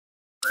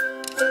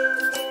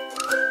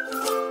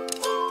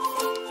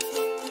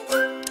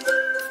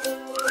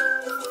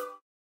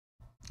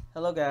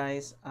Hello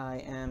guys, I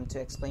am to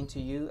explain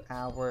to you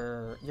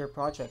your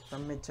project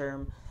from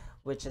midterm,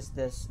 which is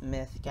this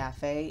Myth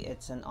Cafe.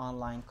 It's an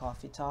online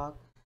coffee talk,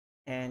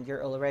 and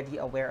you're already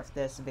aware of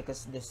this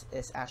because this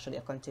is actually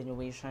a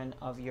continuation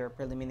of your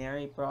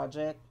preliminary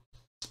project.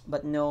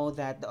 But know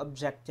that the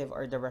objective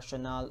or the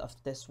rationale of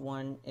this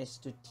one is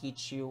to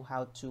teach you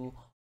how to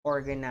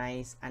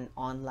organize an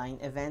online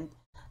event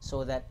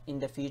so that in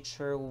the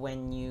future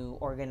when you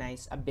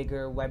organize a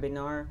bigger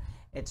webinar,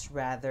 it's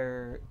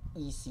rather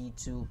easy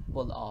to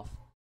pull off.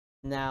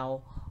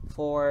 Now,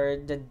 for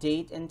the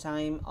date and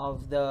time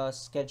of the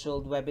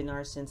scheduled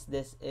webinar, since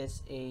this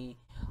is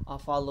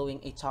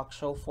following a talk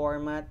show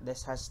format,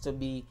 this has to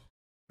be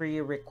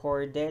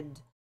pre-recorded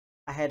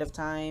ahead of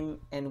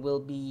time and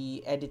will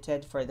be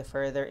edited for the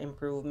further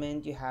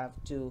improvement. You have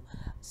to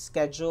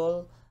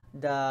schedule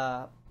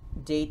the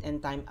date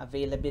and time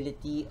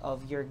availability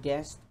of your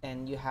guest,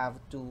 and you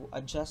have to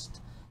adjust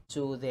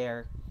to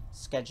their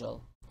schedule.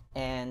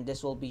 And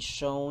this will be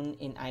shown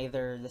in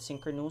either the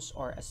synchronous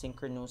or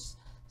asynchronous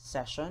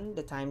session.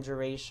 The time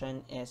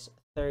duration is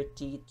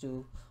 30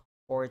 to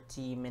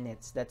 40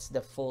 minutes. That's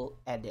the full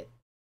edit.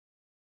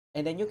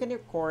 And then you can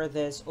record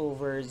this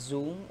over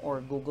Zoom or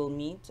Google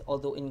Meet.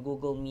 Although in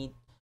Google Meet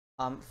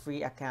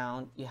free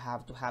account, you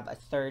have to have a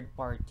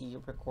third-party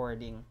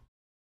recording.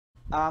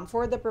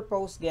 For the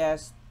proposed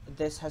guest,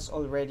 this has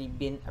already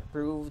been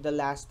approved the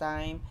last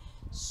time.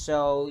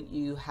 So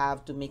you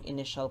have to make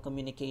initial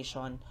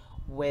communication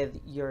with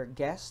your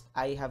guest.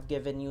 I have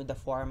given you the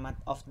format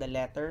of the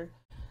letter.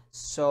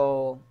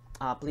 So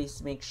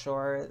please make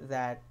sure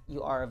that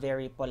you are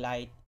very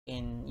polite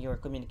in your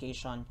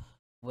communication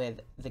with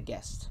the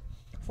guest.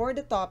 For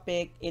the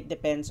topic, it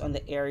depends on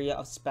the area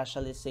of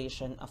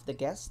specialization of the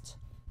guest.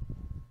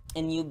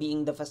 And you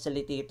being the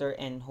facilitator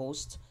and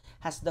host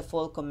has the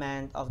full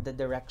command of the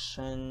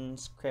direction,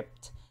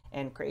 script,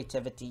 and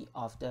creativity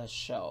of the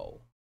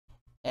show.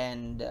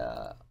 And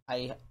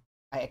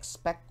I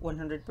expect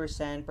 100%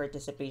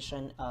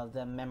 participation of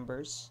the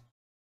members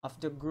of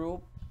the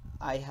group.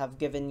 I have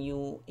given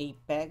you a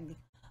peg.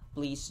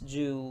 Please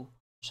do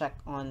check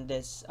on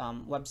this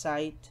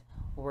website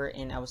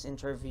wherein I was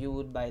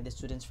interviewed by the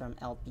students from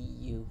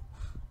LPU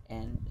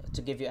and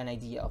to give you an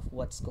idea of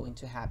what's going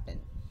to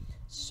happen.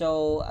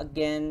 So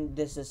again,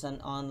 this is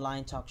an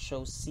online talk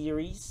show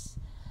series,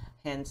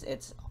 hence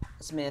it's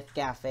SMIHT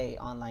Cafe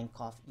Online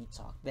Coffee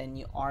Talk. Then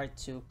you are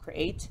to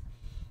create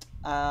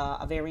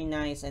a very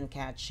nice and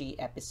catchy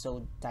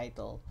episode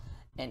title,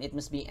 and it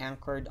must be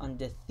anchored on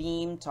the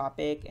theme,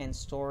 topic, and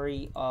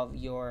story of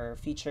your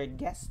featured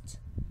guest.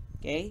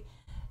 Okay,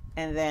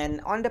 and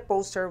then on the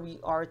poster we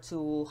are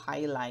to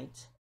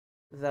highlight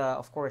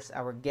of course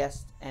our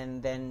guest,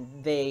 and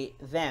then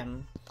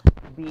them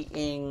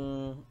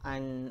being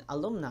an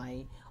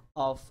alumni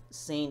of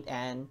St.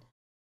 Anne.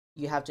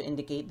 You have to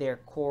indicate their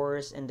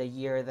course and the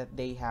year that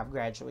they have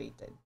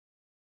graduated.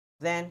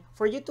 Then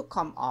for you to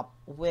come up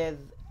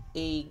with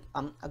a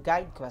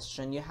guide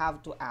question, you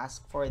have to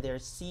ask for their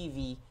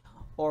CV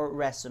or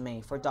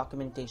resume for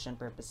documentation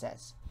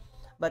purposes.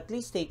 But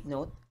please take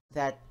note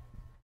that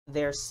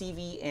their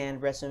CV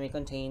and resume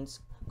contains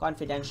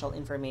confidential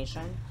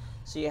information,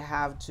 so you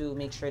have to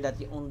make sure that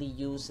you only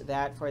use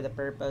that for the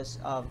purpose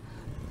of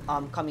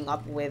coming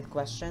up with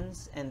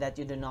questions, and that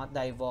you do not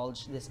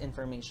divulge this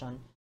information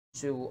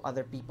to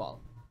other people.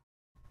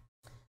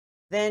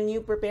 Then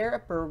you prepare a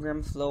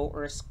program flow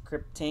or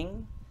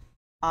scripting.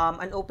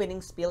 An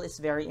opening spiel is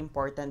very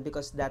important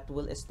because that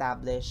will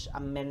establish a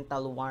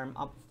mental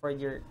warm-up for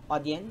your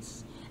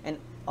audience and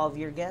of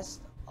your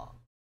guest,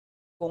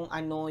 kung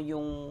ano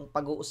yung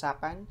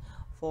pag-uusapan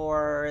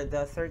for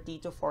the 30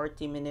 to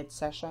 40 minute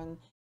session.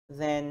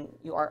 Then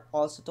you are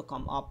also to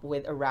come up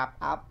with a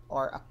wrap-up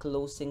or a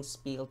closing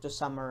spiel to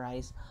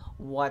summarize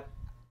what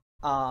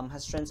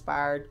has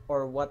transpired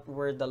or what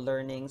were the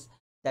learnings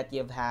that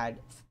you've had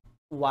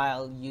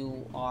while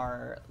you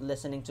are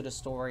listening to the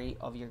story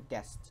of your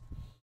guest.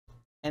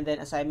 And then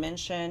as I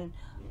mentioned,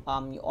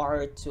 you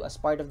are to, as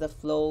part of the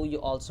flow, you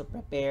also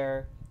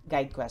prepare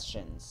guide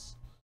questions.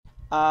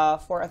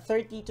 For a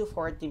 30 to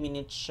 40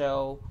 minute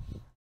show,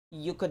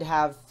 you could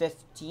have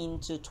 15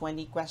 to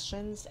 20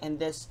 questions, and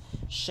this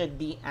should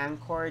be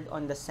anchored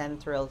on the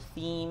central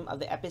theme of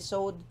the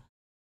episode.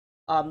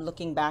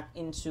 Looking back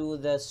into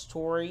the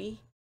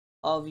story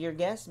of your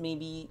guests,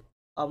 maybe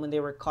when they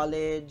were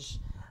college,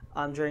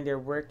 during their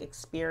work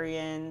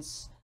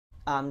experience,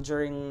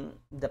 during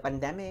the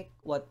pandemic,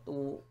 what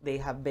they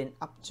have been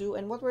up to,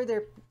 and what were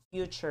their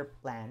future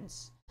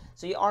plans.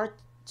 So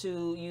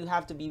you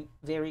have to be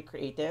very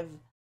creative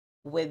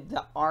with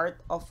the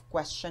art of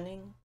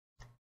questioning,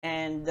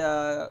 and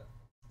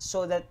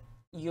so that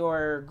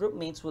your group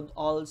mates would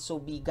also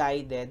be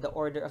guided. The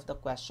order of the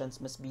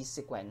questions must be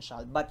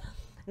sequential, but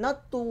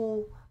not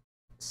to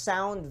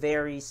sound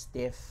very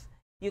stiff.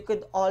 You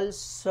could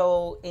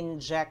also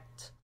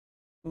inject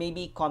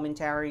maybe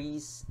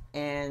commentaries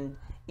and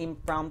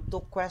impromptu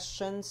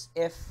questions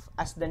if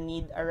as the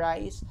need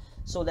arise,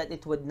 so that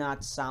it would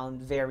not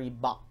sound very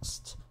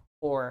boxed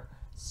or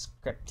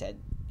scripted.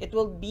 it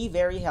will be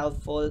very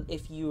helpful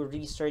if you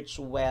research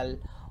well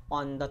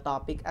on the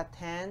topic at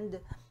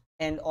hand,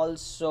 and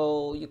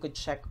also you could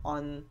check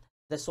on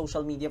the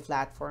social media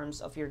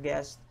platforms of your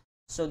guest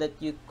so that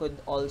you could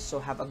also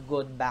have a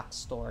good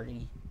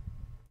backstory.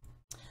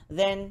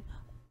 Then,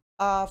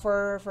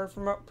 for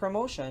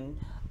promotion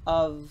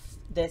of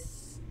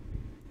this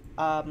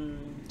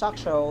talk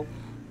show,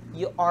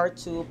 you are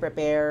to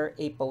prepare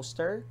a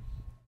poster,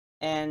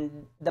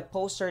 and the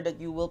poster that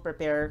you will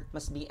prepare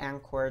must be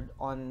anchored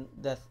on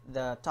the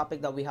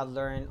topic that we have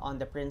learned on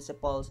the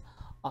principles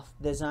of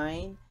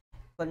design,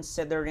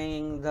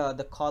 considering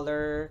the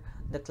color,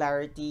 the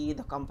clarity,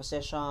 the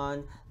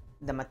composition,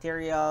 the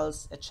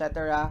materials,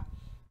 etc.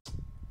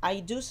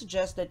 I do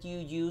suggest that you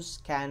use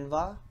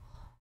Canva,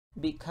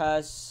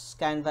 because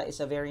Canva is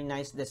a very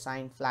nice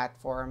design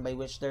platform by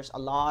which there's a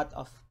lot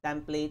of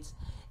templates,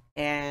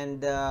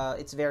 and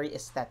it's very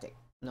aesthetic.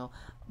 No,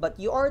 but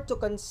you are to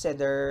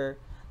consider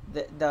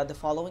the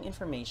following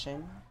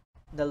information: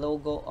 the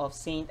logo of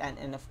Saint,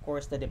 and of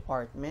course the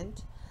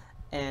department,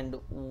 and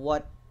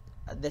what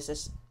this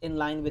is in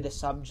line with the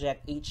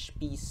subject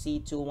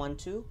HPC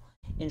 212,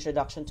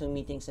 Introduction to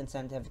Meetings,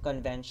 Incentive,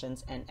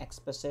 Conventions, and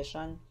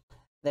Exposition.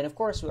 Then, of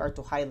course, we are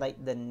to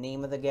highlight the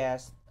name of the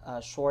guest,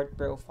 short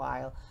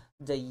profile,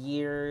 the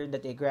year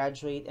that they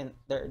graduate, and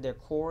their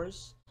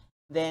course.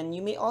 Then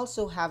you may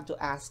also have to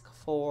ask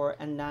for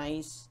a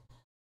nice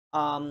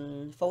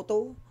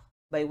photo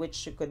by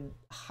which you could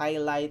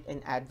highlight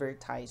and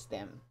advertise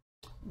them.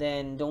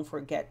 Then don't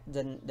forget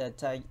the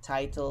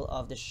title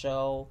of the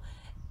show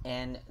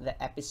and the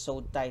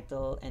episode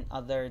title and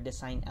other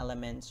design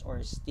elements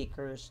or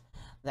stickers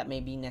that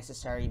may be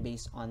necessary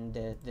based on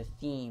the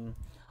theme.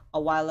 A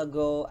while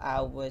ago,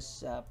 I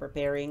was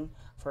preparing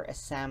for a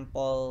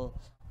sample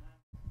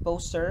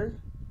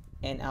poster,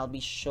 and I'll be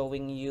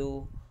showing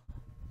you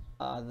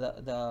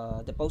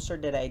the poster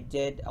that I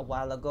did a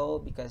while ago,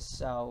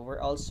 because we're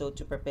also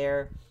to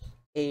prepare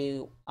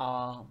a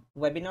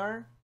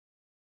webinar,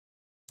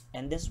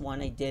 and this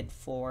one I did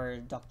for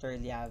Dr.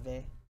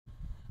 Liave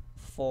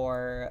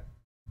for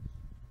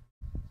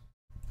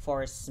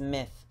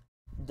SMIHT,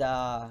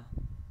 the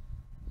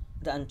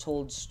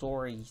untold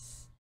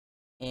stories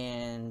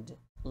and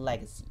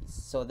legacies.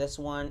 So this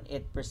one,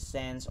 it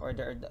presents, or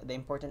the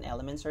important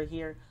elements are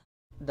here: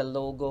 the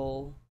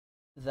logo,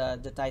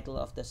 the title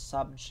of the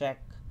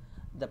subject,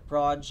 the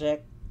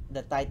project,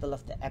 the title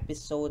of the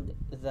episode,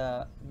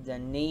 the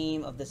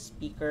name of the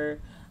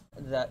speaker,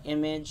 the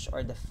image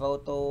or the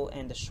photo,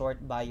 and the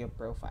short bio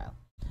profile.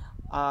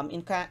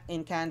 In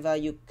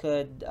Canva, you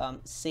could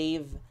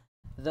save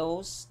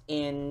those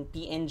in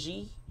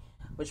PNG,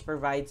 which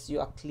provides you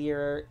a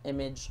clearer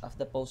image of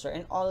the poster,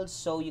 and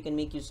also you can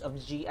make use of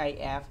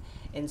GIF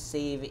and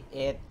save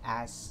it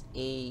as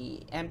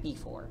a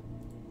MP4.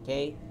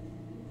 Okay,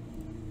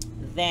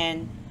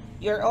 then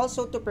you're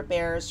also to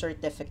prepare a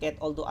certificate,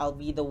 although I'll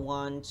be the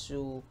one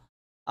to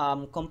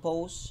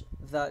compose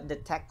the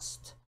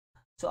text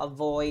to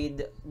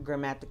avoid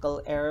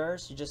grammatical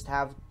errors. You just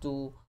have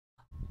to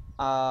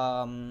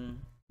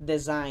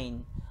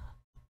design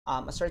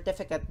a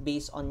certificate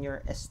based on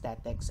your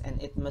aesthetics,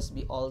 and it must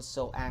be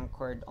also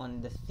anchored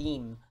on the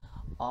theme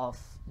of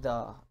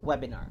the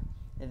webinar.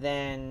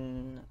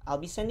 Then I'll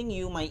be sending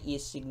you my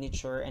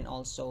e-signature, and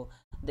also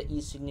the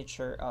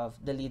e-signature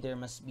of the leader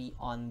must be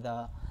on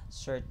the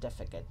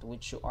certificate,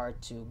 which you are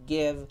to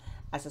give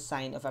as a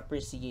sign of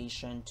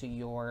appreciation to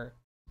your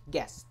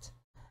guest.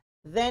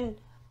 Then,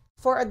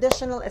 for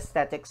additional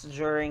aesthetics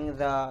during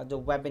the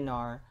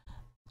webinar,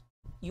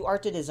 you are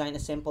to design a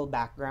simple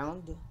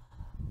background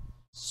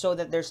so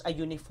that there's a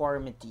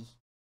uniformity.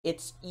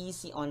 It's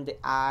easy on the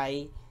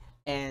eye,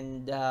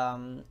 and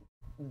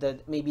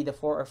maybe the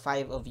 4 or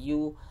 5 of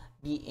you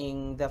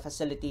being the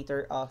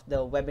facilitator of the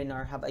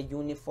webinar have a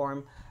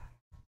uniform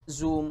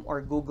Zoom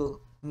or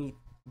Google Meet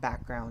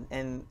background,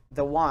 and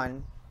the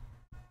one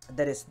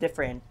that is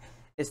different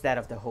is that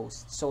of the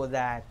host, so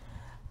that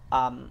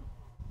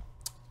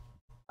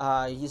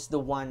he's the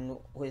one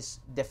who is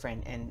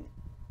different and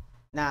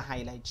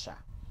na-highlight siya.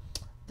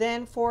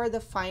 Then for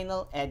the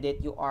final edit,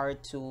 you are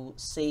to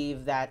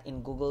save that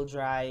in Google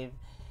Drive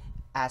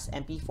as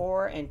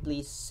MP4, and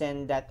please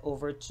send that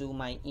over to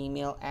my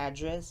email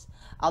address.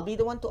 I'll be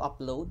the one to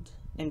upload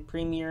and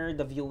premiere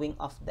the viewing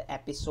of the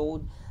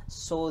episode,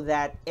 so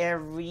that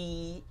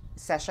every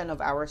session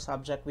of our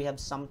subject we have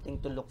something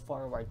to look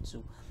forward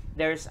to.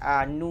 There's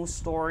a new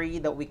story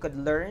that we could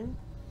learn,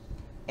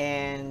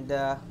 and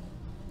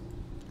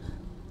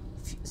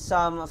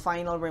some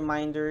final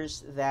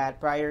reminders that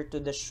prior to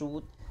the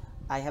shoot,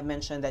 I have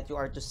mentioned that you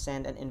are to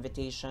send an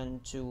invitation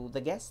to the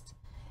guest,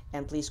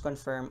 and please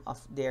confirm of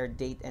their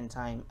date and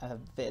time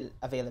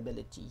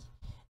availability.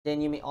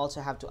 Then you may also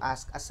have to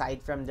ask,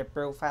 aside from the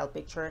profile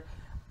picture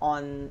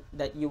on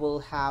that you will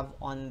have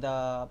on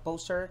the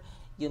poster,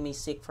 you may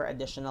seek for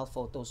additional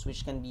photos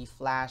which can be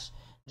flashed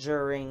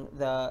during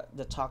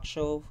the talk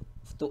show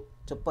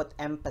to put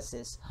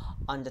emphasis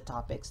on the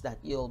topics that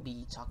you'll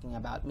be talking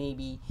about.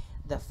 Maybe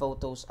the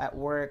photos at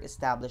work,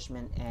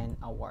 establishment, and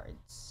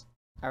awards.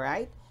 All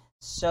right.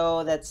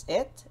 So that's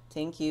it.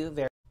 Thank you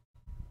very.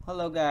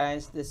 Hello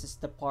guys, this is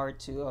the part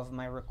 2 of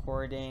my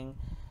recording,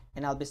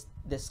 and I'll be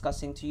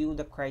discussing to you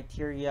the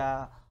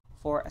criteria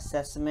for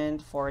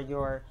assessment for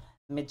your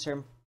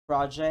midterm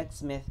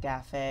projects, Myth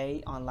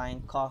Cafe,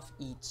 online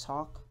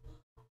CoffeE-Talk,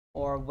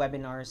 or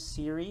webinar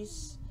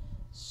series.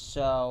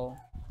 So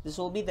this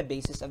will be the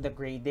basis of the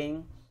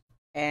grading,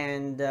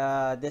 and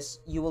this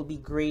you will be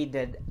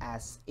graded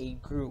as a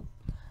group.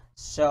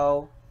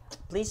 So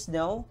please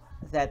know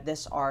that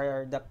these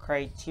are the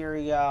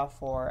criteria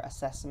for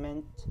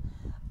assessment.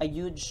 A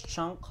huge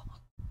chunk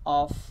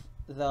of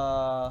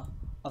the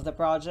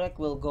project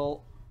will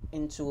go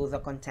into the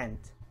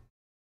content,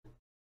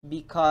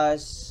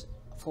 because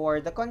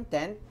for the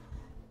content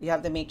you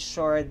have to make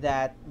sure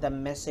that the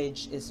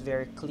message is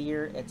very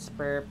clear, it's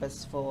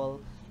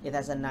purposeful, it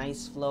has a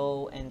nice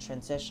flow and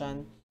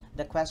transition.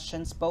 The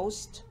questions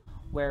posed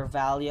were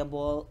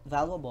valuable,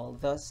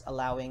 thus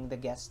allowing the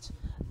guest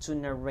to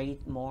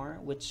narrate more,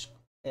 which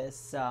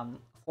is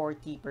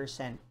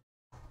 40%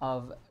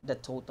 of the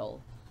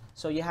total.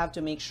 So you have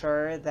to make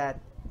sure that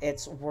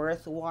it's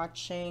worth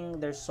watching.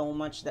 There's so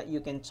much that you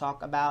can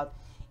talk about.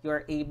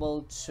 You're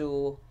able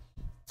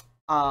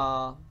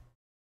uh,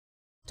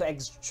 to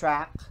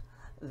extract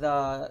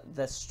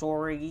the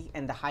story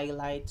and the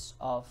highlights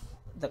of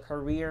the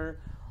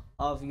career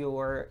of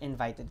your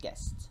invited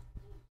guest.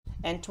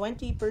 And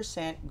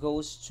 20%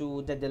 goes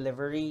to the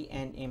delivery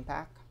and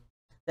impact.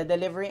 The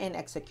delivery and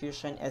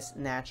execution is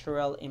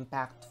natural,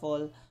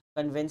 impactful,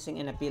 convincing,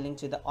 and appealing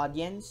to the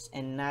audience,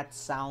 and not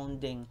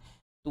sounding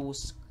too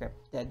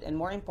scripted. And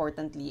more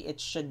importantly, it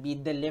should be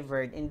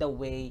delivered in the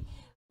way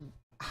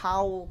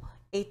how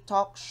a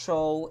talk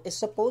show is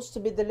supposed to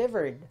be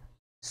delivered.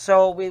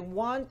 So we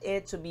want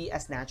it to be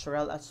as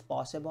natural as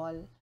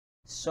possible.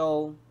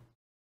 So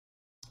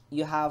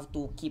you have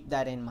to keep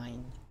that in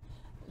mind.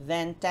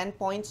 Then 10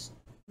 points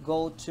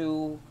go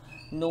to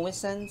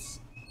nuisance.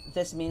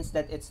 This means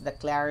that it's the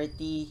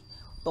clarity,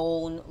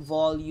 tone,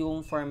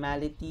 volume,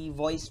 formality,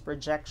 voice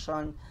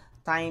projection,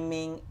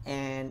 timing,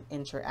 and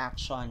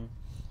interaction.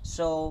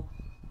 So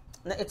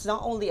it's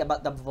not only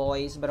about the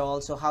voice, but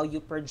also how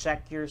you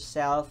project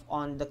yourself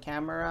on the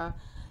camera,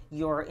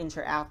 your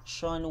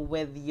interaction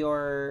with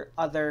your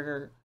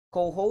other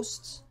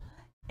co-hosts,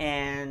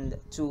 and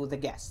to the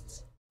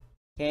guests.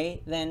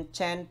 Okay, then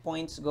 10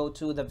 points go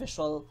to the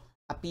visual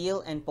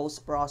appeal and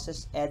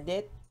post-process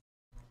edit.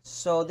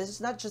 So this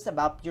is not just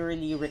about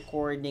purely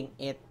recording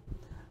it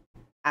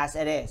as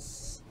it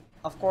is.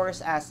 Of course,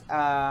 as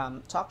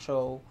talk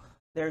show,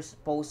 there's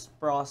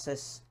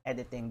post-process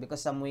editing, because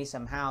some way,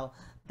 somehow,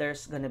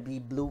 there's gonna be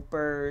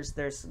bloopers,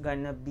 there's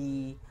gonna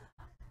be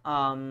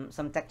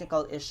some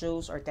technical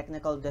issues or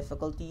technical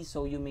difficulties,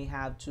 so you may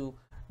have to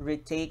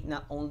retake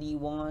not only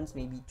once,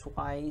 maybe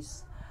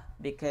twice,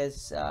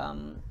 because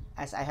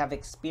as I have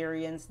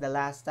experienced the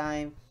last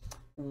time,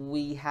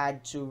 we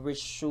had to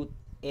reshoot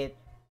it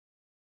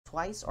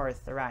twice or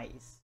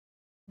thrice.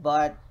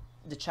 But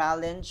the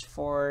challenge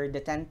for the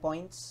 10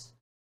 points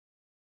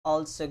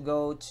also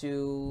goes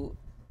to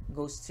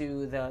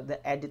the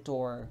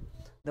editor,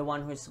 the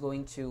one who's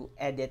going to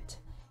edit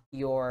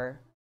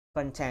your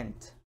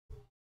content.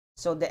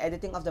 So the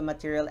editing of the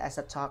material as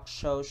a talk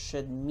show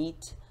should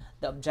meet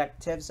the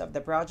objectives of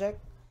the project.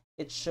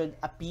 It should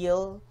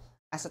appeal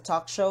as a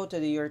talk show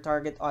to your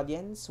target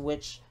audience,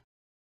 which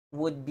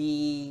would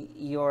be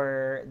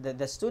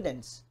the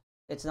students.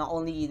 It's not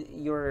only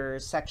your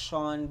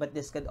section, but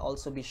this could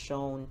also be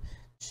shown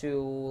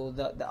to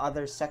the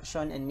other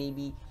section, and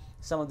maybe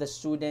some of the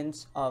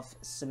students of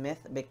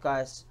SMIHT,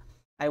 because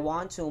I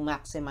want to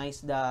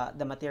maximize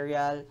the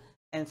material,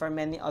 and for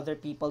many other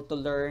people to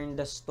learn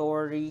the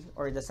story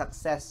or the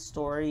success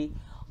story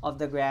of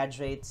the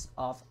graduates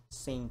of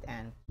St.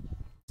 Anne.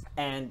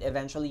 And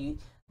eventually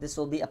this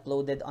will be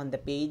uploaded on the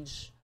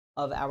page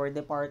of our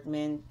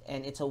department,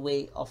 and it's a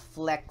way of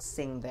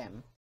flexing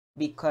them,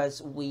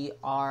 because we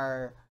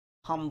are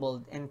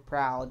humbled and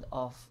proud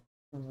of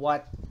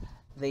what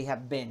they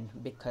have been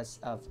because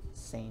of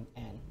St.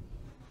 Anne.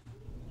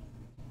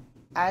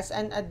 As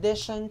an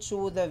addition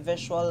to the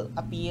visual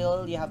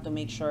appeal, you have to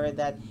make sure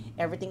that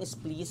everything is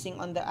pleasing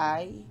on the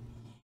eye.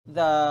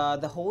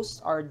 The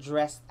hosts are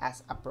dressed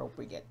as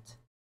appropriate.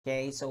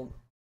 Okay, so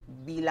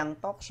bilang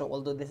talk show,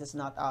 although this is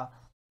not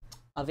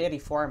a very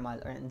formal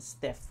and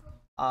stiff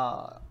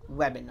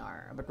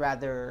webinar, but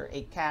rather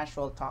a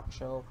casual talk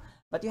show,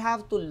 but you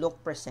have to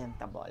look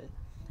presentable.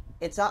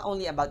 It's not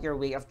only about your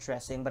way of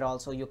dressing, but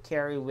also you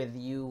carry with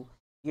you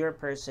your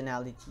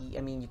personality.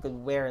 I mean, you could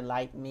wear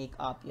light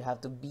makeup, you have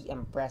to be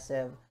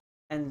impressive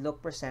and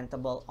look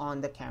presentable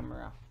on the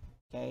camera.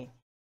 Okay,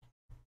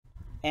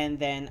 and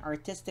then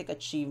artistic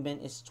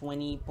achievement is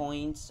 20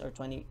 points, or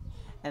 20,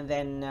 and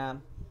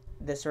then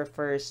this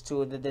refers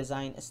to the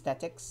design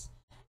aesthetics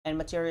and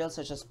materials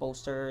such as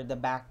poster, the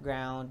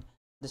background,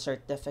 the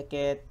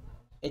certificate.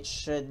 It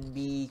should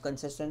be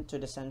consistent to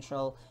the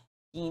central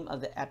theme of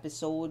the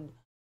episode,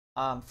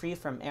 free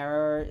from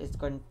error. It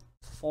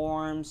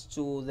conforms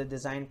to the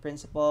design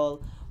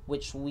principle,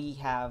 which we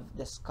have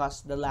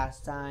discussed the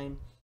last time,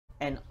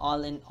 and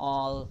all in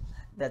all,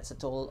 that's a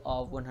total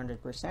of 100%.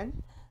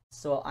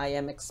 So I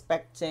am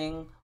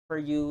expecting for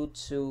you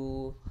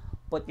to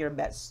put your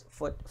best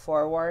foot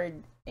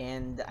forward,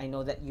 and I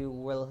know that you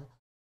will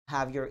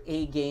have your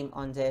A game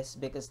on this,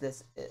 because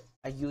this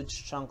a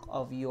huge chunk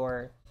of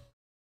your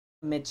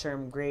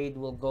midterm grade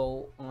will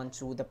go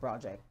onto the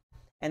project.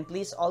 And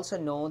please also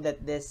know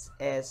that this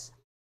is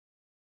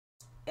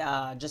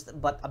just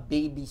but a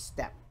baby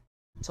step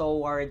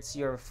towards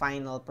your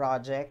final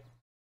project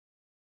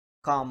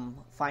come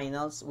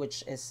finals,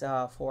 which is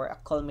for a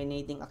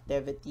culminating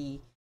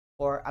activity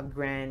or a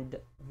grand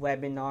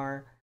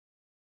webinar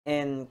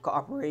in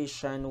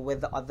cooperation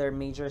with the other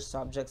major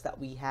subjects that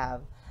we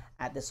have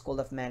at the School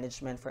of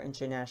Management for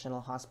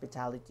International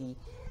Hospitality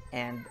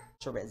and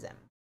Tourism.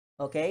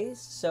 Okay,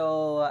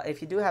 so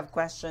if you do have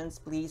questions,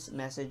 please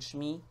message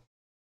me.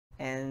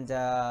 And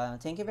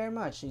thank you very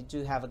much. You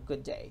do have a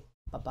good day.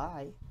 Bye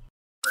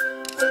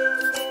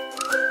bye.